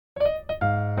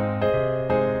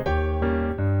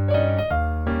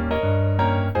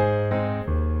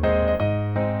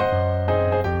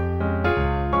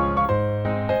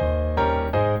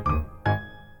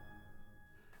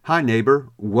Hi neighbor,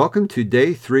 welcome to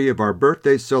day 3 of our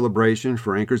birthday celebration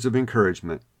for Anchors of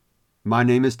Encouragement. My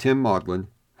name is Tim Maudlin,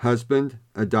 husband,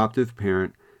 adoptive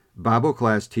parent, Bible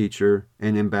class teacher,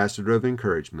 and ambassador of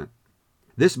encouragement.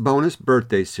 This bonus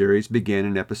birthday series began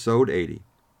in episode 80.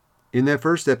 In that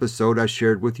first episode, I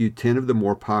shared with you 10 of the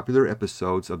more popular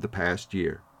episodes of the past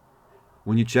year.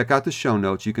 When you check out the show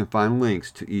notes, you can find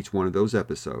links to each one of those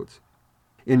episodes.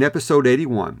 In episode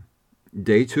 81,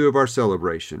 day 2 of our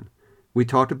celebration, we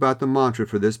talked about the mantra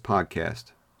for this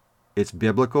podcast. It's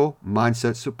biblical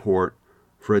mindset support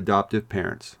for adoptive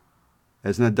parents.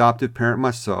 As an adoptive parent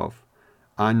myself,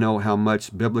 I know how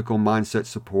much biblical mindset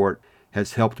support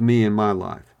has helped me in my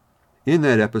life. In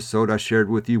that episode, I shared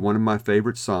with you one of my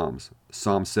favorite Psalms,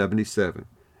 Psalm 77.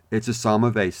 It's a psalm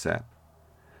of Asaph.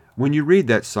 When you read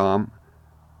that psalm,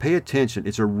 pay attention.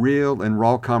 It's a real and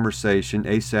raw conversation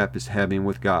Asaph is having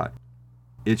with God.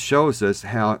 It shows us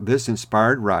how this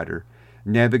inspired writer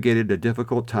navigated a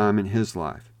difficult time in his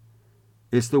life.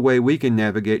 It's the way we can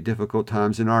navigate difficult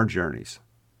times in our journeys.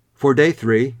 For day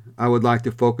 3, I would like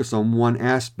to focus on one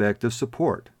aspect of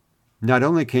support. Not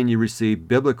only can you receive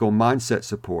biblical mindset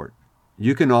support,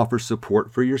 you can offer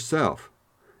support for yourself.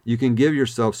 You can give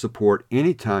yourself support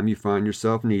anytime you find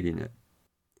yourself needing it.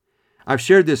 I've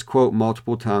shared this quote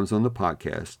multiple times on the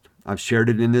podcast. I've shared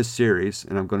it in this series,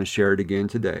 and I'm going to share it again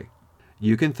today.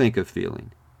 You can think a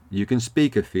feeling. You can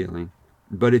speak a feeling.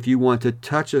 But if you want to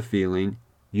touch a feeling,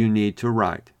 you need to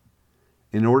write.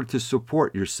 In order to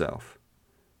support yourself,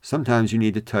 sometimes you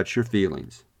need to touch your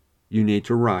feelings. You need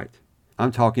to write.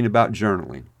 I'm talking about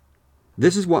journaling.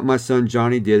 This is what my son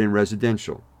Johnny did in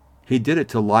residential. He did it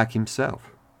to like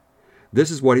himself. This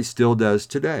is what he still does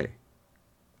today.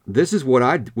 This is what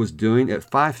I was doing at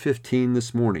 5:15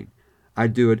 this morning. I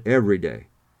do it every day.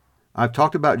 I've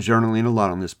talked about journaling a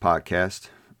lot on this podcast,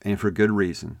 and for good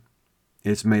reason.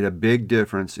 It's made a big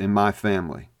difference in my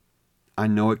family. I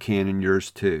know it can in yours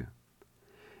too.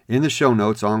 In the show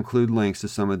notes, I'll include links to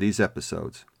some of these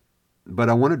episodes. But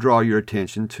I want to draw your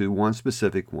attention to one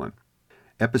specific one.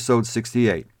 Episode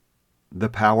 68, The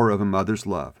Power of a Mother's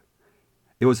Love.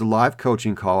 It was a live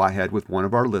coaching call I had with one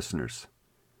of our listeners.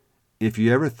 If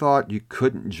you ever thought you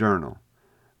couldn't journal,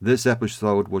 this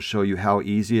episode will show you how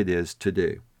easy it is to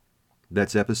do.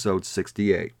 That's episode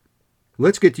 68.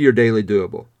 Let's get to your daily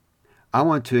doable. I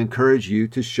want to encourage you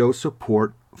to show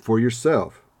support for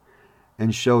yourself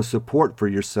and show support for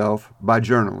yourself by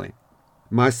journaling.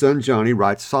 My son Johnny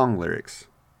writes song lyrics.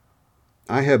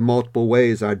 I have multiple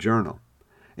ways I journal.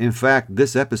 In fact,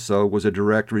 this episode was a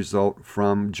direct result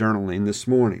from journaling this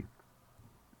morning.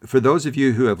 For those of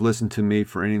you who have listened to me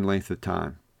for any length of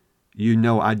time, you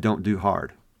know I don't do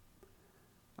hard.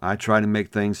 I try to make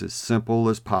things as simple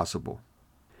as possible.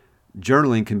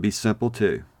 Journaling can be simple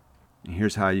too.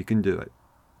 Here's how you can do it.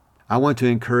 I want to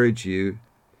encourage you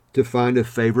to find a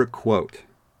favorite quote,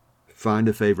 find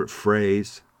a favorite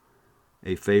phrase,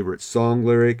 a favorite song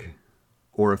lyric,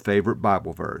 or a favorite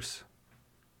Bible verse,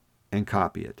 and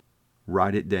copy it.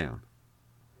 Write it down.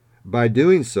 By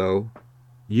doing so,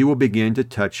 you will begin to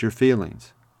touch your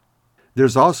feelings.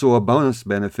 There's also a bonus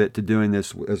benefit to doing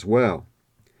this as well.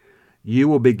 You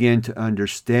will begin to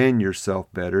understand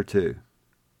yourself better too.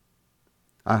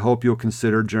 I hope you'll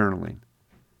consider journaling,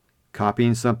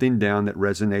 copying something down that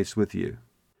resonates with you.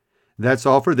 That's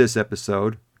all for this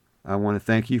episode. I want to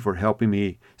thank you for helping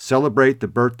me celebrate the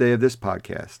birthday of this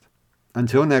podcast.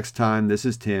 Until next time, this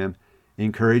is Tim,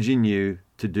 encouraging you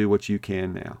to do what you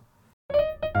can now.